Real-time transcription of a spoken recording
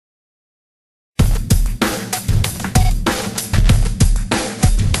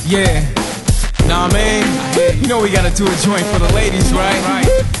Yeah. Nah, man. You know we gotta do a joint for the ladies, right?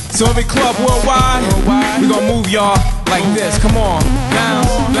 So every club worldwide, we gonna move y'all like this. Come on.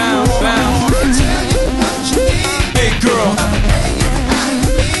 Bounce, bounce, bounce. Hey girl.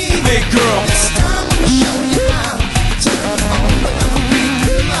 Hey girl.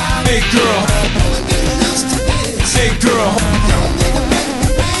 Hey girl. Hey girl.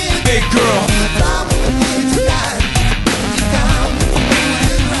 Hey girl.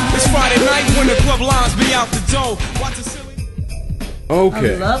 It's Friday night when the club lines be out the door. Watch the silly.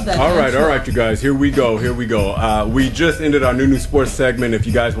 Okay. I love that all intro. right, you guys. Here we go. We just ended our new sports segment. If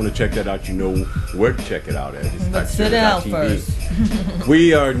you guys want to check that out, you know where to check it out at. But sit down first.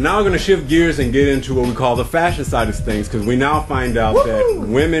 We are now going to shift gears and get into what we call the fashion side of things, because we now find out that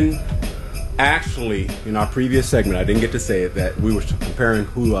women actually, in our previous segment, I didn't get to say it, that we were comparing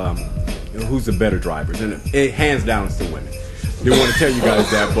who's the better drivers, and it hands down it's the women. Didn't want to tell you guys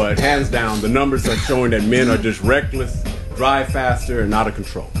that, but hands down, the numbers are showing that men are just reckless, drive faster, and out of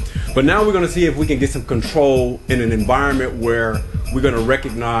control. But now we're going to see if we can get some control in an environment where we're going to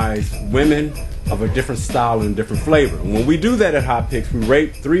recognize women of a different style and different flavor. And when we do that at HOtt PiXX, we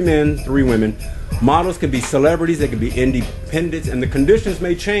rate 3 men, 3 women. Models can be celebrities, they can be independents, and the conditions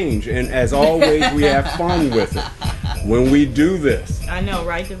may change. And as always, we have fun with it. When we do this, I know,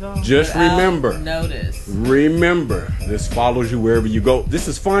 right, Devon? just remember, Remember, this follows you wherever you go. This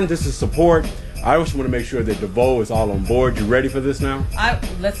is fun, this is support. I also want to make sure that DeVoe is all on board. You ready for this now?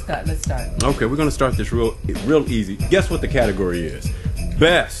 let's start. Okay, we're going to start this real easy. Guess what the category is?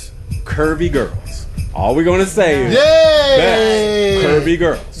 Best Curvy Girls. All we're going to say is Best Curvy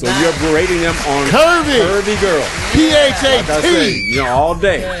Girls. So you're rating them on Curvy Girls. P-H-A-T. Like I say, all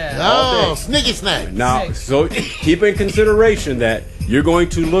day. Yeah. All day. Snicky snack. Now, so keep in consideration that you're going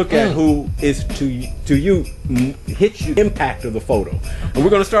to look at who is to you hits you impact of the photo. And we're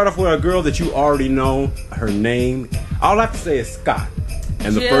going to start off with a girl that you already know. Her name, all I have to say is Scott,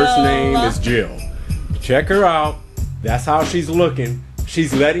 and the first name is Jill. Check her out. That's how she's looking.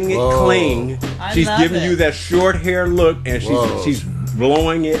 She's letting it cling. She's giving you that short hair look, and she's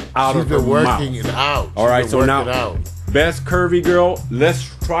blowing it out of her mouth. She's been working it out. All right, so now best curvy girl. Let's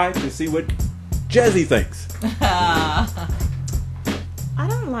try to see what Jezzy thinks. I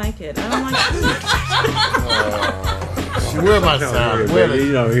don't like it. I don't like it. Where my sound?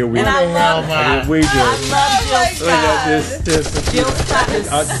 You know, here we And I love her. We just. I love Jill Scott. Jill Scott is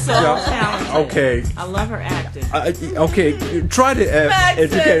so talented. Okay. I love her acting. Okay, try to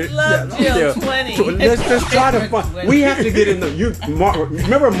educate. love Jill 20. Let's try to find. We have to get in the.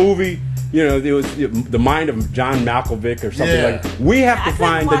 Remember a movie? You know, there was The Mind of John Malkovich or something like that. We have to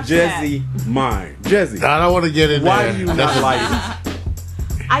find the Jezzy mind. Jezzy. I don't want to get in there. Why do you not like it?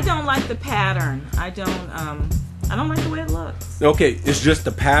 I don't like the pattern. I don't like the way it looks. Okay, it's just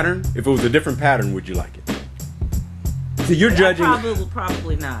the pattern. If it was a different pattern, would you like it? See, you're judging.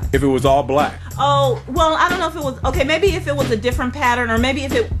 Probably not. If it was all black. Oh, well, I don't know if it was okay. Maybe if it was a different pattern, or maybe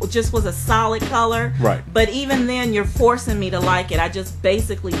if it just was a solid color. Right. But even then, you're forcing me to like it. I just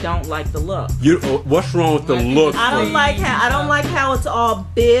basically don't like the look. What's wrong with the look? I don't like how it's all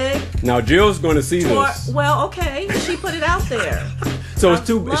big. Now Jill's going to see this. Well, okay, she put it out there. So it's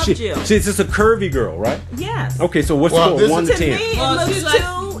too. She's just a curvy girl, right? Yes. Okay, so what's the 1 to 10? To me,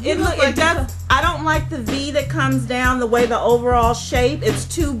 it looks I don't like the V that comes down, the way the overall shape. It's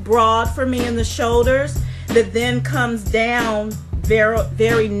too broad for me in the shoulders. That then comes down very,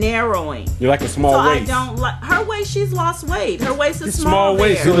 very narrowing. You like a small waist. I don't like her waist. She's lost weight. Her waist is small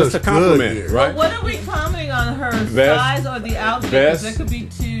waist. So it's a compliment, right? But what are we commenting on her size or the outfit? Because it could be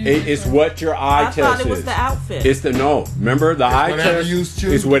too. It's what your eye test is. I thought it was the outfit. It's the Remember the eye test.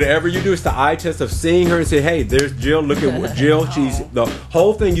 It's whatever you do. It's the eye test of seeing her and say, "Hey, there's Jill. Look at what Jill. She's the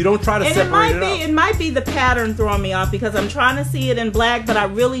whole thing. You don't try to separate it out. It might be the pattern throwing me off because I'm trying to see it in black, but I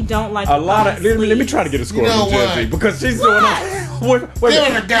really don't like a lot of. Let me try to get a score from Jezzy because she's doing Give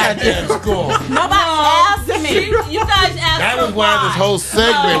her a goddamn score. Nobody asked me. You guys asked. That was why this whole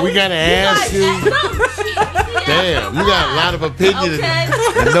segment we gotta ask you. Damn, you got a lot of opinions and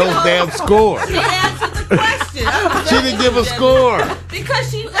no damn score. She answered the question. She didn't give a score. Because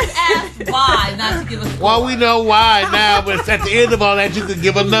she was asked why not to give a score. Well, we know why now, but at the end of all that, you could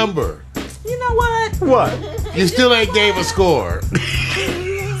give a number. You know what? What? You still ain't gave a score.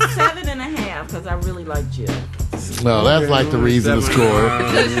 7.5 because I really like Jill. No, that's like the reason to score.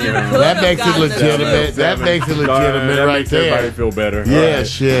 That makes it legitimate. That makes it legitimate that right makes there. Everybody feel better. Yeah, right.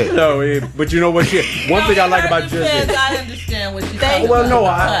 shit. No, but you know what? Shit. One thing I like about Jizzy. I understand what you're saying. Well, no,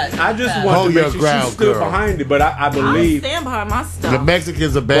 I just want to make sure she stood behind it, but I believe. I stand behind my stuff. The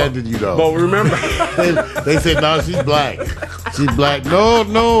Mexicans abandoned you though. But remember, they said no, she's black. She's black. No,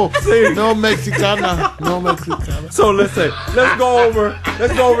 Mexicana. No Mexicana. So let's go over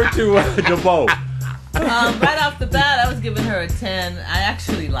to DeVoe. Right off the bat, I was giving her a 10. I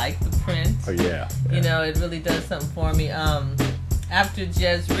actually like the print. Oh yeah. You know, it really does something for me. After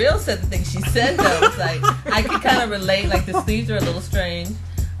Jezreel said the thing she said, though, it's like I could kind of relate. Like the sleeves are a little strange.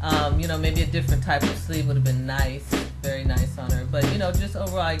 You know, maybe a different type of sleeve would have been nice, very nice on her. But you know, just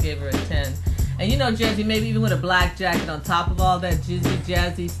overall, I gave her a 10. And you know, Jazzy, maybe even with a black jacket on top of all that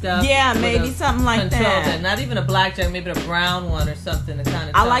jazzy stuff. Yeah, maybe something like that. Not even a black jacket, maybe a brown one or something to kind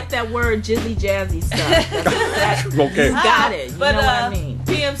of. I like that word, jazzy stuff. Okay. You got it. You know what I mean.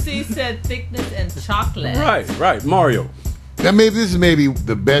 PMC said thickness and chocolate. Right. Mario. I mean, this is maybe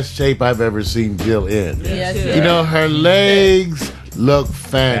the best shape I've ever seen Jill in. Yes, you know, her legs look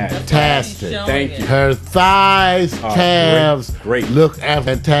fantastic. Thank you. Her thighs, calves look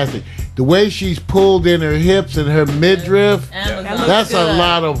fantastic. The way she's pulled in her hips and her midriff, that's a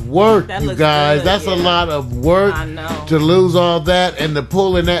lot of work, you guys. That's a lot of work to lose all that and to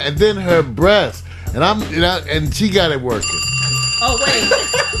pull in that, and then her breasts. And she got it working. Oh wait,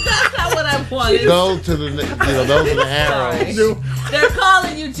 that's not what I wanted. Those are the arrows. They're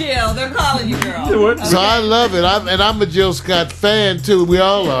calling you Jill. They're calling you girl. Okay. So I love it. I'm a Jill Scott fan too. We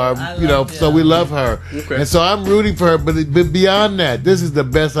all are, so we love her. Okay. And so I'm rooting for her. But beyond that, this is the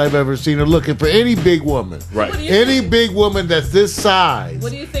best I've ever seen her looking for any big woman. Right. Any big woman that's this size.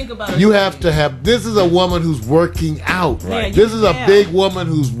 What do you think about her? You have to have. This is a woman who's working out. Right. Yeah, this is a big woman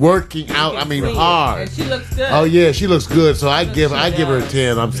who's working out. I mean, hard. And she looks good. Oh yeah, she looks good. So I give her a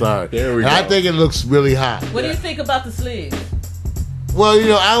 10. I'm sorry. There we go. I think it looks really hot. What do you think about the sleeves? Well, you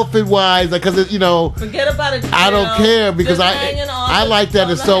know, outfit wise, because you know, forget about it. I don't care because I like that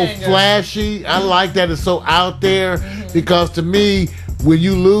it's so flashy. I like that it's so out there because to me, when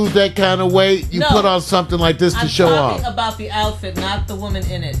you lose that kind of weight, you put on something like this to show off. I'm talking about the outfit, not the woman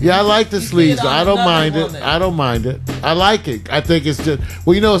in it. Yeah, I like the sleeves. I don't mind it. I don't mind it. I like it. I think it's just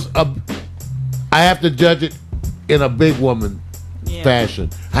well, you know, I have to judge it in a big woman fashion.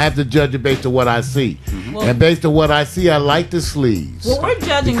 I have to judge it based on what I see. And based on what I see, I like the sleeves. Well, we're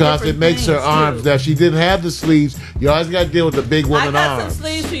judging because it makes her arms. Now, she didn't have the sleeves. You always got to deal with the big woman arms. I got some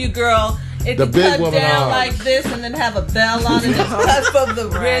sleeves for you, girl. It the can big cut woman down arms. like this and then have a bell on it. It's cut from the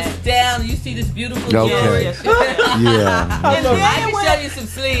wrist down. You see this beautiful jewelry. Yeah. And I can show you some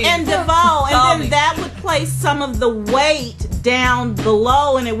sleeves. And DeVoe, and then that would place some of the weight down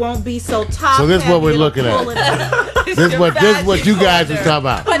below, and it won't be so top. So this is what we're looking at. This is what you guys are talking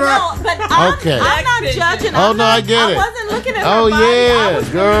about. But no, but I'm not judging. Oh no, I get it. I wasn't looking at oh her body. yeah, I was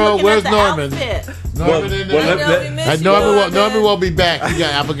girl, really where's at the Norman? outfit. Norman in there. Norman won't be back.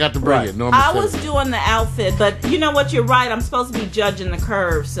 I forgot to bring it. Norman I was doing the outfit, but you know what? You're right. I'm supposed to be judging the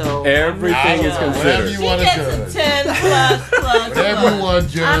curve, so everything is considered. She gets a 10 plus. Whatever you want,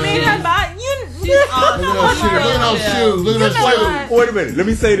 Judge. I mean, her body. Look at those shoes. Look at those shoes. Wait a minute. Let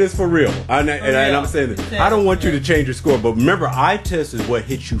me say this for real. And I'm saying this. I don't want you to change your score, but remember, eye test is what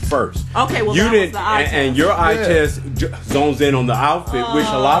hits you first. Okay, well, you that didn't, was the eye test. And your eye test zones in on the outfit, which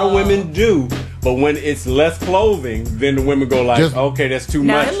a lot of women do. But when it's less clothing, then the women go like, okay, that's too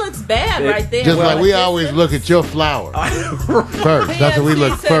much. Now, it looks bad right there. Just like we always look at your flower first. That's what we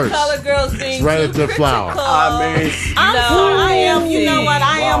look first. It's right at the flower. I mean, I am. You know what?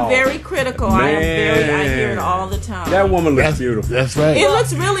 I am very critical. I hear it all the time. That woman looks beautiful. That's right. It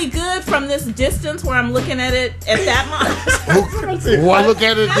looks really good from this distance where I'm looking at it at that much. Well, look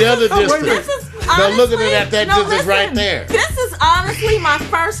at it the other distance. Honestly, no, look at it at that distance right there. This is honestly my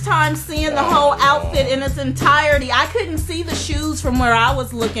first time seeing the whole outfit in its entirety. I couldn't see the shoes from where I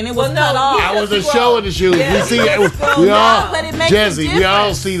was looking. It was cut off. I wasn't showing the shoes. Yeah, we see it. We all, but it makes Jesse, we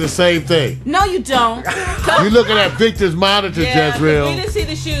all see the same thing. No, you don't. You're looking at Victor's monitor, Jezreel. We didn't see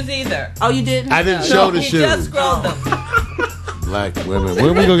the shoes either. Oh, you didn't? I didn't show the shoes. He just scrolled them. Black women.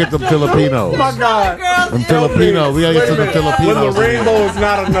 When we gonna get them Filipinos? Oh my God. Them Filipinos. We gotta get some of the Filipinos. When the rainbow is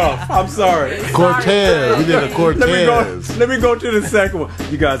not enough. I'm sorry. Cortez. We did a Cortez. Let me go to the second one.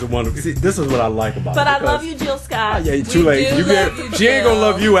 You guys are wonderful. See, this is what I like about it. But I love you, Jill Scott. Yeah, too late. She ain't gonna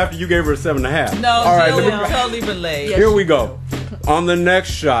love you after you gave her a 7.5. No, all right, Jill will totally relate. Here we go. On the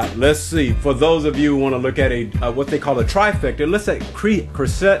next shot, let's see. For those of you who want to look at a what they call a trifecta, let's say Christie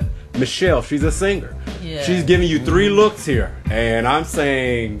Michele. She's a singer. Yeah. She's giving you 3 looks here, and I'm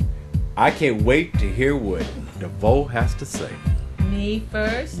saying I can't wait to hear what DeVoe has to say. Me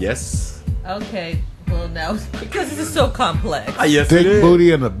first? Yes. Okay. Well, now, because this is so complex. Yes, Thick it is.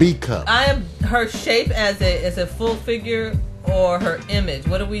 booty and a B cup. I am her shape as a full figure or her image.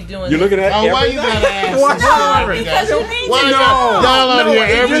 What are we doing? You're looking at why you everything? gotta ask? Why? Because you need Why to y'all know. out here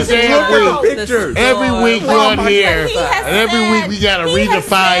every just damn look at the week? pictures. Every week you're on here, He has and every said- week we gotta he has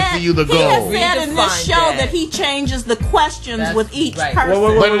redefine said- for you the He has goal. said in this Redefine show that. that he changes the questions That's with each right. person.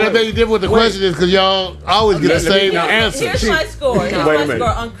 Wait, But the thing different with the question is because y'all always get the Let me- same now, answer. Here's my score. Here's Wait a my minute. score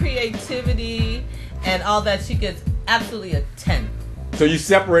on creativity and all that. She gets absolutely a 10. So you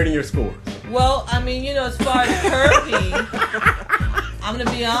separating your scores. Well, I mean, you know, as far as Curvy, I'm gonna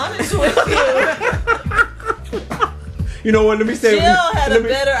be honest with you. You know what? Let me say. Jill had let a me-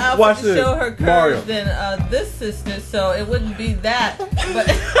 better watch outfit to this. show her Mario. curves than this sister, so it wouldn't be that. But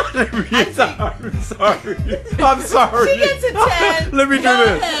I'm sorry. I'm sorry. she gets a 10. Let me do Go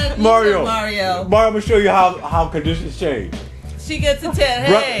this. ahead. You Mario. do Mario. I'm gonna show you how conditions change. She gets a 10.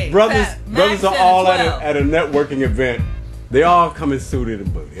 Hey, brothers Max are said all 12. at a networking event. They all come in suited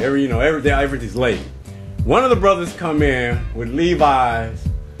and booty. Everything's late. One of the brothers come in with Levi's,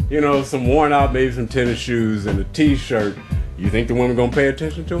 some worn out, maybe some tennis shoes and a t-shirt. You think the women gonna pay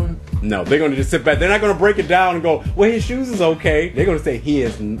attention to him? No, they're gonna just sit back. They're not gonna break it down and go, well, his shoes is okay. They're gonna say he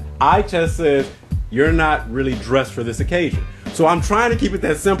is. Eye test says you're not really dressed for this occasion. So I'm trying to keep it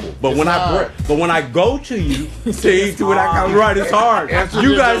that simple. But when I go to you, see, to when I come right, it's hard.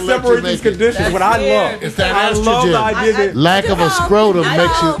 You guys separate these conditions. That's What I weird. love, It's that I love the idea that Lack of a scrotum I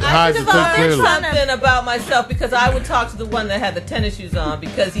makes you know, hard to I think learned clearly. something about myself because I would talk to the one that had the tennis shoes on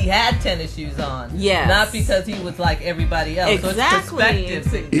because he had tennis shoes on. Yes. Not because he was like everybody else. Exactly. So it's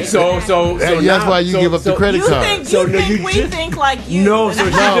perspective. so That's now- why you give up the credit You card. think, So, no, we you just- think like you. No, and so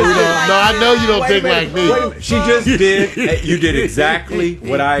we she No, just- we don't. No, I know you don't Wait a think minute, like me. wait a minute. She just did. You did exactly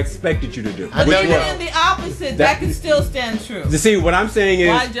what I expected you to do. I But know even you- in the opposite, that can still stand true. You see, what I'm saying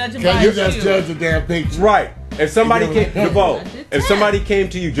Why is, judge him Can by you his just shoes? judge the damn picture? right. If somebody You came, know- DeVoe, I did if 10. somebody came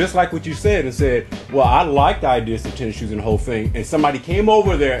to you just like what you said and said, "Well, I like the ideas of tennis shoes and the whole thing," and somebody came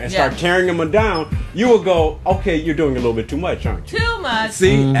over there and started tearing them down, you would go, "Okay, you're doing a little bit too much, aren't you?" Too much.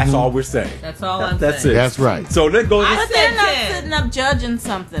 See, that's all we're saying. That's all I'm That's saying. it. That's right. So let's go. I But said they're not 10. sitting up judging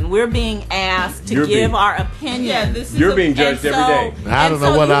something. We're being asked to You're give being- our opinion. Yeah, this is You're a- being judged every day. I don't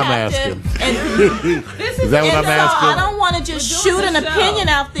know what I'm asking. This Is that what I'm So asking? I don't want to just We're shoot doing an the show. opinion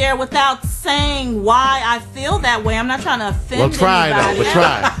out there without saying why I feel that way. I'm not trying to offend Well, try it out. anybody. But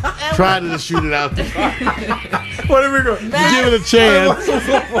try. Try to just shoot it out there. What are we going? Give it a chance.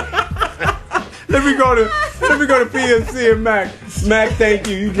 Let me go to PMC and Mac. Mac, thank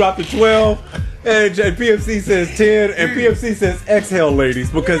you. You dropped a 12. And PMC says 10, and PMC says exhale,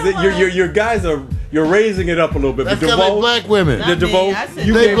 ladies, because your guys you're raising it up a little bit. That's But because they DeVoe, black women. Not the me. DeVoe, I said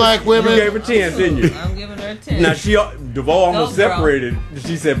you They gave black women. You gave her 10, didn't you? I'm giving her a 10. Now DeVoe almost Go, girl. separated.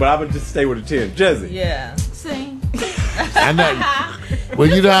 She said, "But I'm gonna just stay with a 10." Jesse, Yeah. See? I know. Well,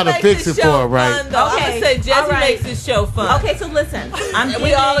 you know how to Makes fix this it show for her, right? fun, though. I'm Okay, gonna say Jesse all right. makes this show fun. Okay, so listen. And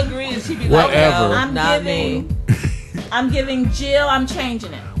we all agree that she be Whatever. like, I'm no, not me. I'm giving Jill, I'm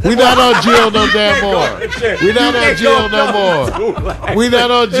changing it. We not on Jill no damn more. We not on Jill no more. We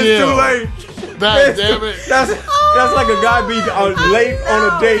not on it's too Jill. late. God damn it. That's like a guy be late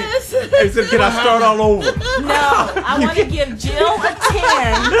on a date and said, "Can I start all over?" No, I want to give Jill a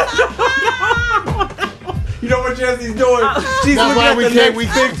 10. You know what Jesse's doing? She's That's looking why at we the can't.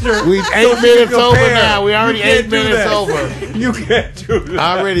 next picture. We so 8 she can minutes over compare. now. We already You can't 8 do minutes that. over. You can't do that.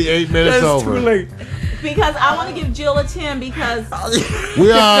 Already 8 minutes That's over. too late. Because I want to give Jill a 10 because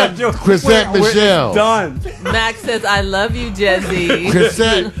We are Chrisette Michele. Done. Max says, I love you, Jesse.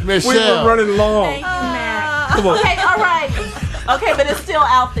 Chrisette We were Michele. running long. thank you, Matt. Come on. Okay, all right. Okay, but it's still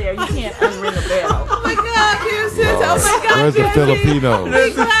out there. You can't unring the bell. Oh my God, Kim says, oh my God, Where's the Jesse.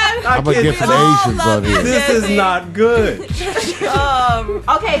 Filipinos? I'm gonna get some Asians on here. This is not good.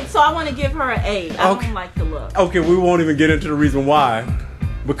 Okay, so I want to give her an 8. I Okay. don't like the look. Okay, we won't even get into the reason why.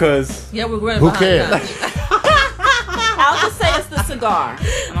 Because Yeah, we're running Who behind cares? time. I'll just say it's the cigar.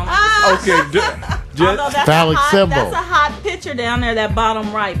 I don't like the Although that's Phallic symbol. That's a hot picture down there, that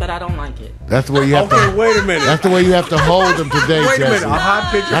bottom right, but I don't like it. That's the way you have okay, to. wait a minute. That's the way you have to hold them today, Wait a minute. Jesse. A hot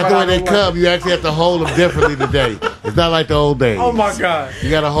picture. That's but the I way they don't like come. You actually have to hold them differently today. It's not like the old days. it. Oh my God. You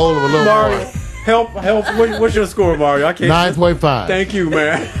got to hold them a little Mario, more. help. What's your score, Mario? I can't. 9.5. Thank you,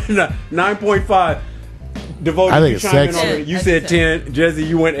 man. 9.5. Devoted. I think you it's chimed in sexy. on it. You said 10. Jesse,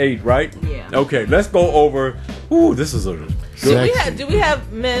 you went 8, right? Yeah. Okay, let's go over. Ooh, this is a good. Sexy. Do we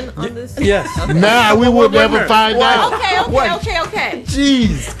have men on this? Yes. Okay. Nah, we would Wait a never minute. find Why? out. Okay.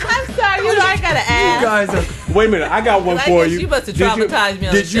 Jeez. I'm sorry, you know I gotta You ask. guys are, wait a minute, I got one I for guess you. you must have Did traumatized me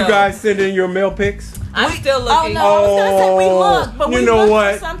on Did the you show. guys send in your mail pics? I'm still looking. Oh no, I was gonna say we look, but you we know look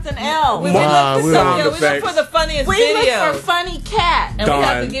what? for something else. We look effects. for the funniest We videos. look for funny cat. And we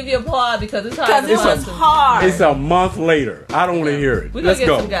have to give you applause because it's hard. Because it was hard. It's a month later. I don't want to hear it. We're Let's gonna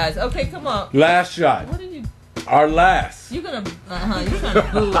go. get some guys. Okay, come on. Last shot. What did you? Our last. You're gonna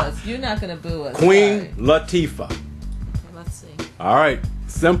boo us. You're not gonna boo us. Queen Latifah. Okay, let's see. All right.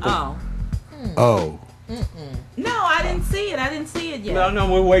 Simple. Oh. No, I didn't see it. I didn't see it yet.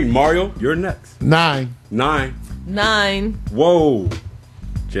 No, we're waiting. Mario, you're next. 9. 9. 9. Whoa.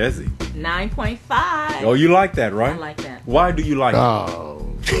 Jesse. 9.5. Oh, you like that, right? I like that. Why do you like it?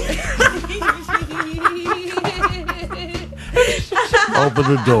 Oh. Open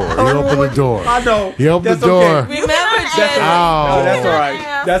the door. He opened the door. I know. He opened That's the door. okay. Remember, Jesse. No, that's all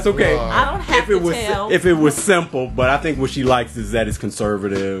right. That's okay. I don't have to tell. If it was simple, but I think what she likes is that it's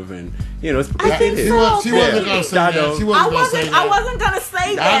conservative and it's. I think it is. so. She wasn't going to say I that. know. She wasn't going to say that. I wasn't gonna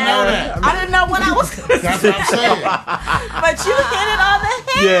say that. I know that. I didn't know what I was gonna That's say. what I'm saying. But you hit it on the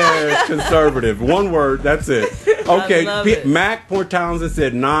head. Yeah, it's conservative. One word. That's it. Okay. love it. Mac Port Townsend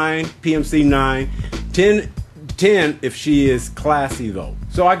said 9. PMC 9. 10 if she is classy though.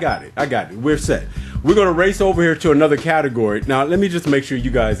 So I got it. We're set. We're going to race over here to another category. Now, let me just make sure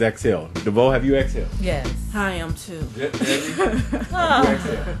you guys exhale. DeVoe, have you exhaled? Yes. I am too.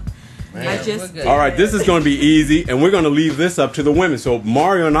 Man. We're good. All right, this is going to be easy, and we're going to leave this up to the women. So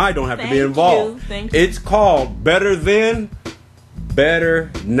Mario and I don't have to be involved. Thank you. It's called Better Then,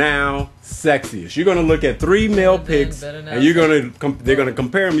 Better Now, Sexiest. You're going to look at 3 male Better Then, pics, Better Now, and you're going to they're going to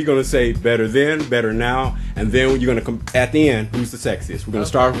compare them. You're going to say Better Then, Better Now, and then you're going to at the end, who's the sexiest? We're going to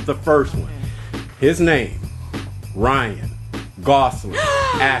start with the first one. His name, Ryan Gosling,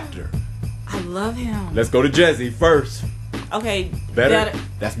 actor. I love him. Let's go to Jesse first. Okay. Better.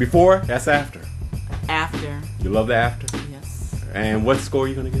 That's before. That's after. After. You love the after. Yes. And what score are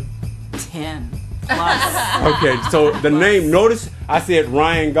you going to give? 10 plus. Okay, so the name. Notice I said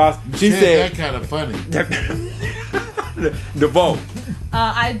Ryan Gosling. She said that kind of funny. DeVoe.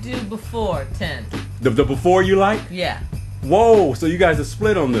 I do before 10. The before you like? Yeah. Whoa! So you guys are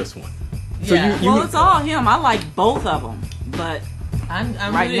split on this one. So Yeah. Well, it's all him. I like both of them, but I'm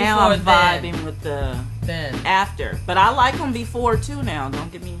right rooting now for I'm then. vibing with the Then. after. But I like them before too. Now,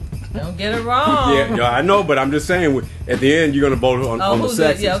 don't get me. Don't get it wrong. Yeah, I know, but I'm just saying. At the end, you're gonna vote on the who's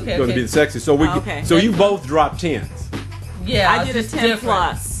it? sexiest. Yeah, okay, It's gonna okay. be the sexiest. So Okay. So you both dropped 10s. Yeah. I did a it's 10 different.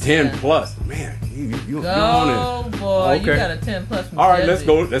 plus. 10 Yeah. plus. Man, you're on it. Oh boy, Okay. you got a 10 plus. From All right, Jesse.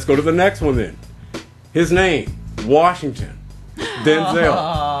 let's go to the next one then. His name, Washington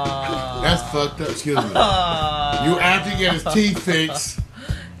Denzel. That's fucked up. Excuse me. You after you get his teeth fixed,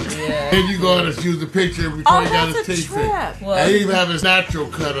 Yeah. then you go and use the picture before Oh, he got that's his a teeth trip. fixed. Well, And he even have his natural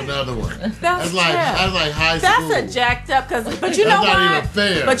cut another one. That's like trip. high school. That's a jacked up but you That's know not what? even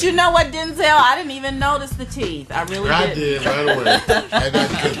fair. But you know what, Denzel? I didn't even notice the teeth. I really I didn't. did right away. And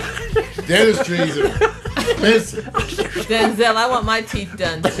that's because dentistry's expensive. Denzel, I want my teeth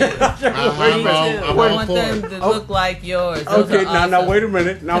done too. I'm I all want for them it. to look like yours. Those Okay, are now awesome. wait a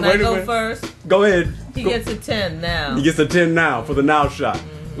minute. Now Can wait I a go minute. first? Go ahead. He gets a 10 now. He gets a 10 now for the now shot.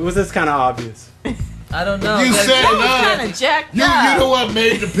 Was this kind of obvious? I don't know. You That's- said That was no. kind of jacked You up. know what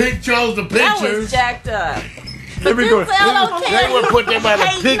made the chose the That was pictures? jacked up. Let me go. Denzel don't care. They would put them at a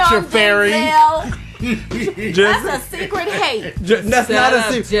Hating picture on fairy. Denzel. Jesse, That's a secret hate. that's Shut not a up,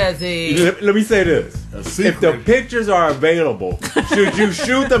 secret. Jesse. Let me say this. If the secret. pictures are available, should you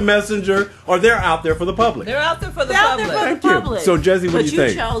shoot the messenger or they're out there for the public? They're out there for the They're out there public. for the Thank you. public. So, Jesse, what but do you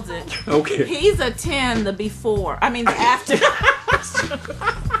think? chose it. Okay. He's a 10, the before. I mean, the after.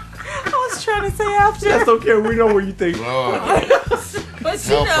 I was trying to say after. That's okay. We know what you think. Lord. But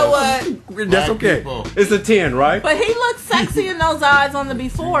you Help know us. what? That's Black okay. people. It's a 10, right? But he looks sexy in those eyes on the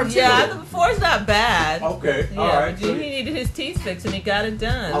before, too. Yeah, the before's not bad. Okay. Yeah, All right. but he needed his teeth fixed and he got it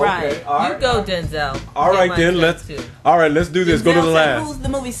done. Right. Okay. All right. You go, Denzel. All Get right, my then. check, Let's. too. All right. Let's do this. Go to Denzel the said, last. who's the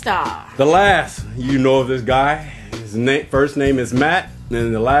movie star? The last. You know of this guy. His first name is Matt,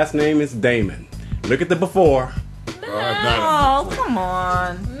 and the last name is Damon. Look at the before. Oh, come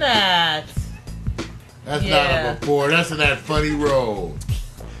on. Matt. That's Yeah. not a before. That's in that funny role.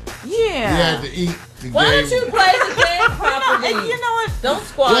 Yeah. You had to eat the Why game. don't you play the game properly? You know what? Don't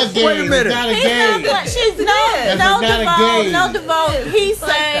squash. What game? Wait a minute. It's not a He's game. not, she's no That's not a DeVoe, game. no DeVoe. He's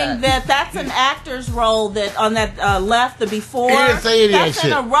Like saying that that's an actor's role that on that left the before. He didn't say any of that's that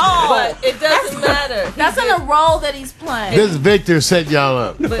in shit. a role. But it doesn't matter. That's in a role that he's playing. This Victor set y'all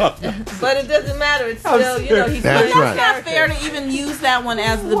up. But it doesn't matter. It's still, you know, he's That's playing right. That's not fair character. to even use that one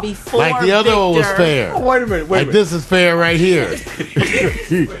as the before. Like the other one was Victor. fair. Oh, wait a minute. Wait a Like minute. this is fair right here.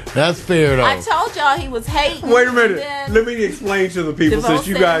 That's fair though. I told y'all he was hating. Wait a minute. and then- Let me explain to the people DeVoe since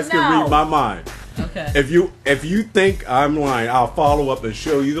you said guys can no. read my mind. Okay. If you think I'm lying, I'll follow up and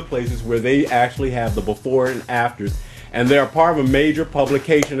show you the places where they actually have the before and afters, and they're part of a major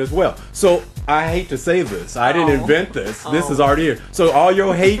publication as well. So I hate to say this, I didn't invent this. This is already here. So all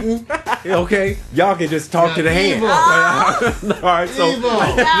your hating, okay, y'all can just talk to the hand. All right, so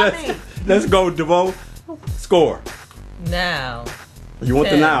let's go, DeVoe. Score. Now. You want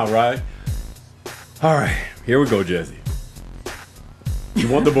 10. the now, right? All right, here we go, Jesse. You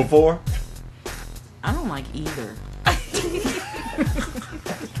want the before? I don't like either.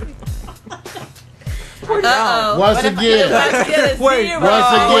 Once again. Wait, once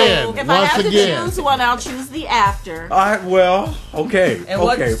again. If I have to choose one, I'll choose the after. Well, okay. And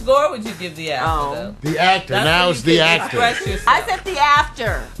what score would you give the after, though? The actor. Now it's the actor. I said the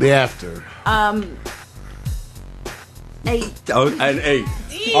after. The after. 8. Oh, an 8.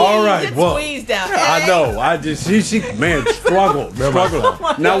 All right. Well, down. I know. I just she man struggled.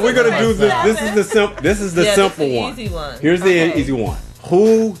 Now we're gonna do this. This is the simple one. Easy one. Here's the easy one.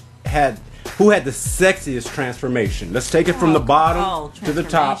 Who had the sexiest transformation? Let's take it from the bottom to the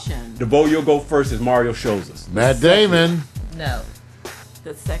top. DeVoe, you'll go first as Mario shows us. Matt Damon. No.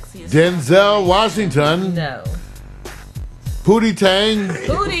 The sexiest. Denzel Washington. No. Pootie Tang.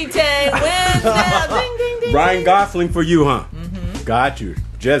 Pootie Tang wins now. Ding, ding, ding. Ryan Gosling for you, huh? Got you.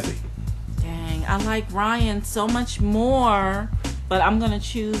 Jesse. Dang, I like Ryan so much more, but I'm going to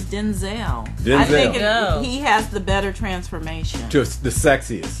choose Denzel. I think he has the better transformation. Just the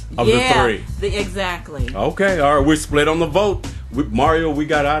sexiest of the three. Exactly. Okay, all right. We're split on the vote. Mario, we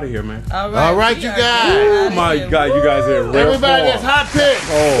got out of here, man. All right, you guys. Oh, my God. You guys are in rare Everybody form. gets HOtt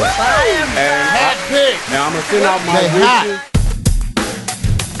PiXX. And HOtt PiXX. Now I'm going to send out my wishes.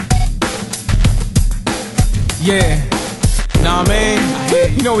 Yeah. Nah, man.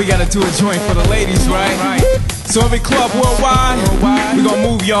 You know we gotta do a joint for the ladies, right? So every club worldwide, we gonna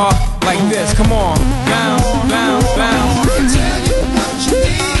move y'all like this. Come on. Bounce, bounce, bounce.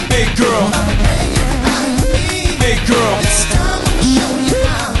 Hey, girl. Hey, girl.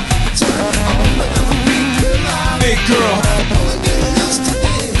 Hey, girl.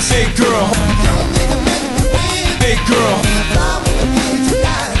 Hey, girl. Hey, girl.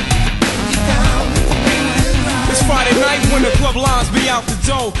 It's Friday night when the club lines be out the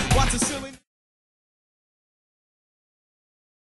door. Watch the silly